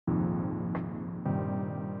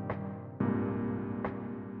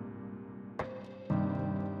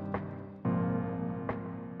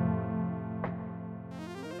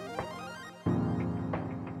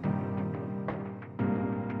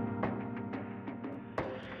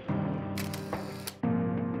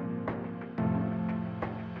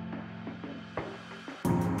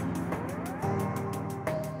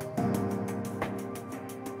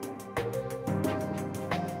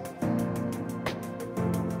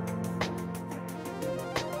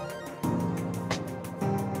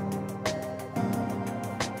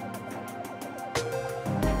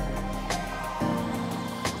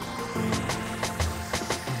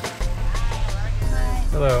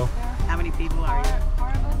Hello. How many people are you? 4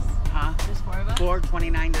 of us. Huh? Just 4 of us. 4,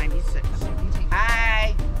 29.96.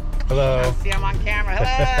 Hi. Hello. I see I'm on camera.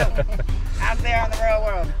 Hello. Out there in the real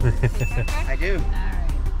world. I do. All right.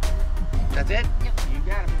 That's it? Yep. You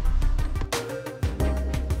got it.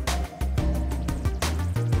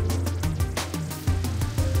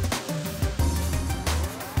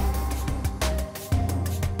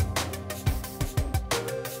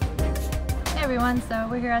 Hey everyone, so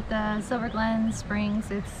we're here at the Silver Glen Springs.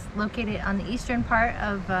 It's located on the eastern part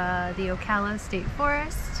of the Ocala State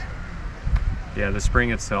Forest. Yeah, the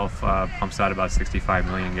spring itself pumps out about 65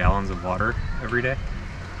 million gallons of water every day.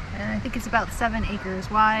 And I think it's about 7 acres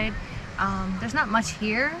wide. There's not much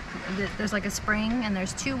here. There's like a spring and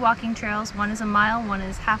there's 2 walking trails. One is a mile, one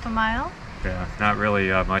is half a mile. Yeah, not really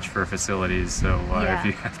much for facilities, so Yeah. if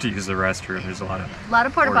you have to use the restroom, there's a lot of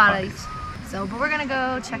Porta potties. So, but we're gonna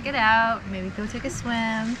go check it out, maybe go take a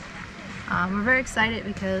swim. We're very excited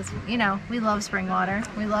because, you know, we love spring water.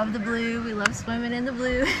 We love the blue, we love swimming in the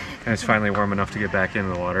blue. And it's finally warm enough to get back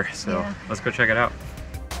into the water, so Yeah. let's go check it out.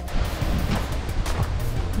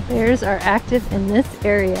 Bears are active in this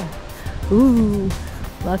area. Ooh,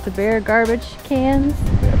 lots of bear garbage cans.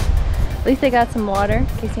 At least they got some water in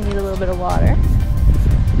case you need a little bit of water.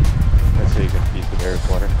 That's how you can feed the bears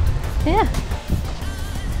water. Yeah.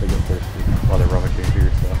 They get thirsty while they're rummaging through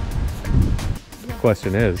your stuff. The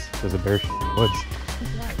question is, does a bear shit in the woods?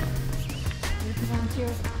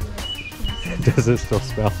 Does it still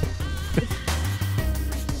smell?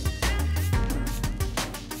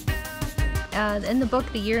 In the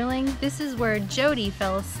book, The Yearling, this is where Jody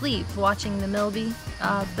fell asleep watching the mill be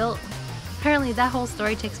built. Apparently that whole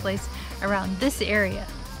story takes place around this area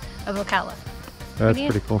of Ocala. That's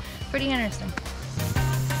pretty cool. Pretty interesting.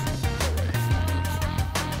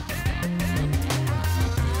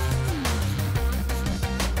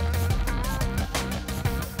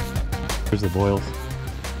 Here's the boils.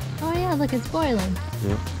 Oh yeah, look, it's boiling.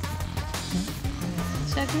 Yep.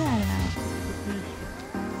 Check that out.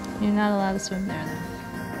 You're not allowed to swim there though.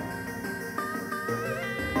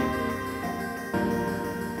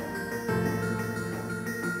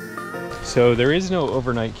 So there is no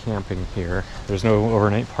overnight camping here. There's no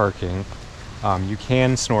overnight parking. You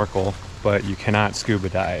can snorkel, but you cannot scuba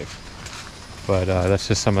dive. But that's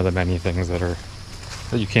just some of the many things that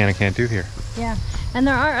you can and can't do here. Yeah, and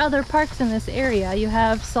there are other parks in this area. You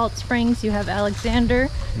have Salt Springs, you have Alexander,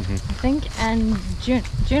 I think, and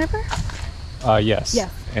Juniper? Yes. Yeah.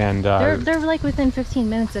 And they're like within 15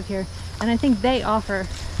 minutes of here, and I think they offer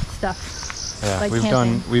stuff. yeah, like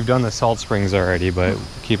we've done the Salt Springs already, but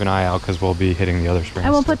keep an eye out because we'll be hitting the other springs. I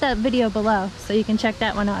will too. put that video below so you can check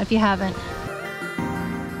that one out if you haven't.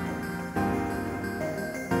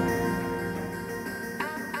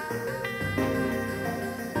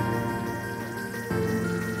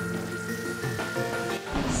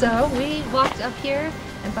 So we walked up here,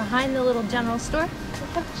 and behind the little general store, we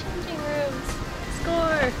have changing rooms.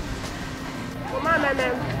 Score! Come on, man.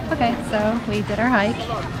 Okay, so we did our hike,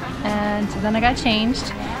 and then I got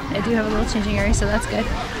changed. I do have a little changing area, so that's good.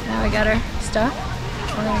 Now we got our stuff.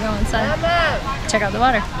 We're gonna go inside, check out the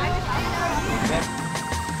water.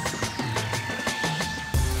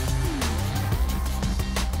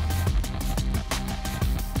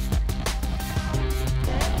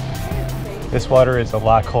 This water is a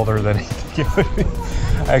lot colder than I think it would be.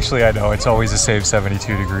 Actually, I know it's always a safe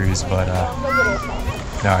 72 degrees, but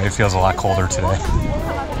no, it feels a lot colder today.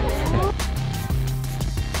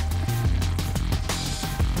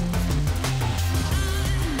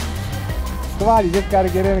 Come on, you just got to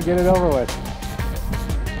get in and get it over with.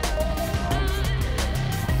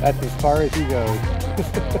 That's as far as he goes.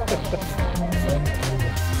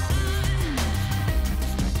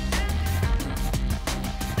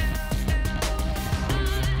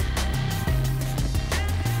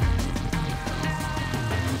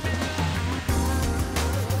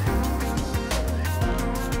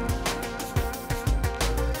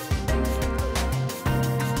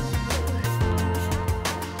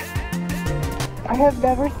 I have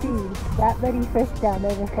never seen that many fish down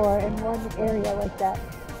there before in one area like that.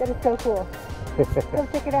 That is so cool. Come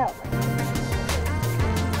check it out.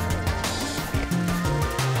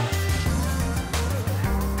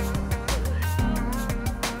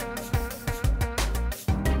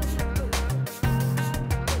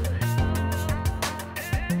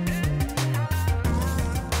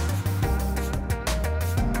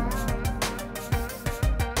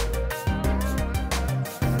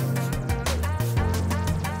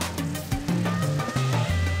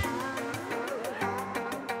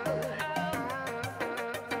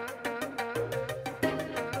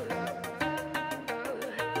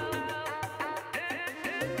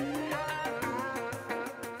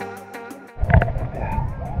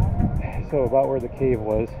 so about where the cave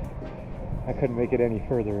was, I couldn't make it any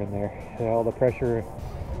further in there. And all the pressure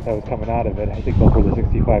that was coming out of it, I think over the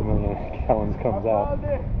 65 million gallons comes out.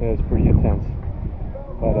 It was pretty intense.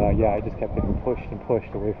 But yeah, I just kept getting pushed and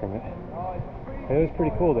pushed away from it. It was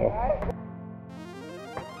pretty cool though.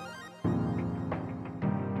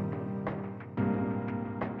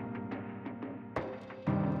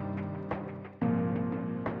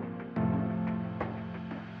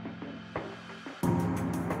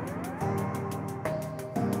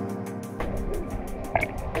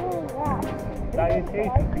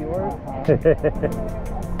 Salutations, viewers.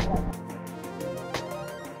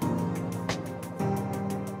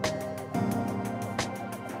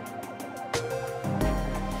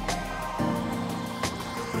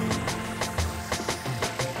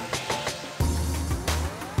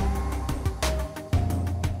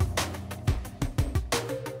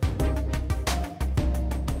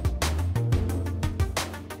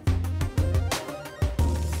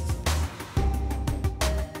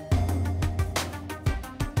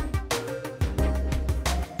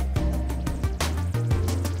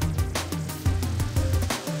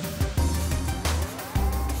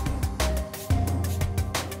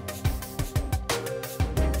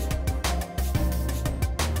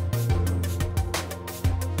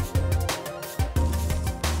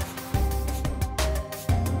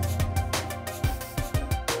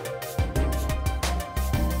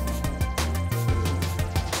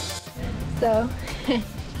 So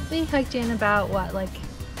we hiked in about what, like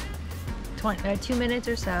 2 minutes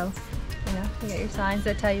or so. You know, you got your signs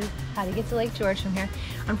that tell you how to get to Lake George from here.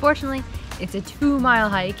 Unfortunately, it's a 2-mile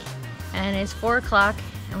hike and it's 4 o'clock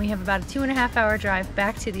and we have about a 2.5 hour drive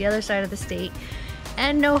back to the other side of the state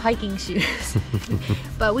and no hiking shoes.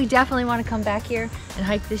 But we definitely want to come back here and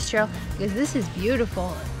hike this trail because this is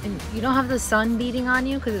beautiful and you don't have the sun beating on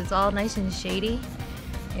you because it's all nice and shady,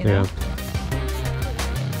 you know? Yeah.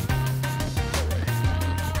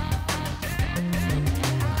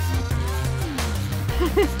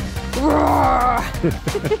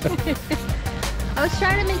 I was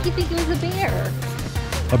trying to make you think it was a bear.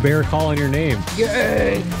 A bear calling your name.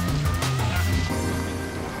 Yay!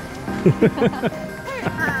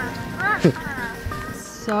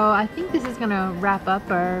 So I think this is gonna wrap up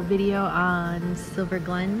our video on Silver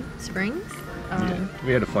Glen Springs. Yeah,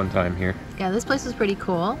 we had a fun time here. Yeah, this place was pretty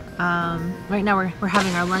cool. Right now we're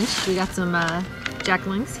having our lunch. We got some jack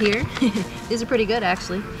links here. These are pretty good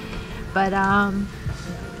actually. But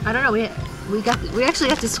I don't know. We actually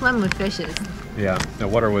got to swim with fishes. Yeah, the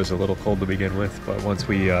water was a little cold to begin with, but once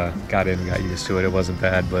we got in and got used to it, it wasn't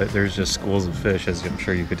bad. But there's just schools of fish, as I'm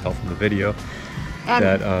sure you could tell from the video, And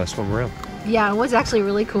that swim around. yeah, what's actually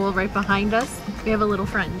really cool, right behind us, we have a little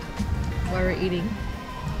friend while we're eating.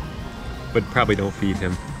 But probably don't feed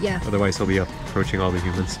him. Yeah. Otherwise he'll be approaching all the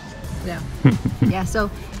humans. Yeah. Yeah, so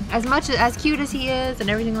as cute as he is and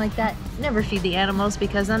everything like that, never feed the animals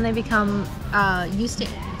because then they become used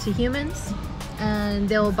to humans and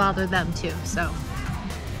they'll bother them too. So,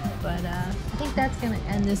 but I think that's gonna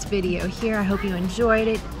end this video here. I hope you enjoyed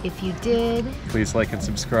it. If you did, Please like and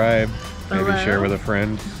subscribe. Maybe Below. share with a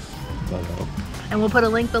friend. Below. and we'll put a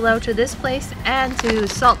link below to this place and to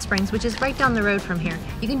Salt Springs, which is right down the road from here.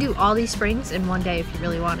 You can do all these springs in one day if you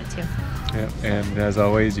really wanted to. Yeah, and as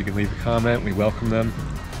always, you can leave a comment. We welcome them.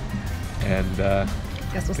 And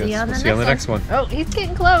Guess we'll see you on the we'll next one. Oh, he's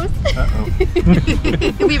getting close. Uh-oh.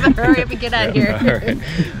 We better hurry up and get out of here. All right.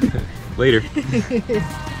 Later.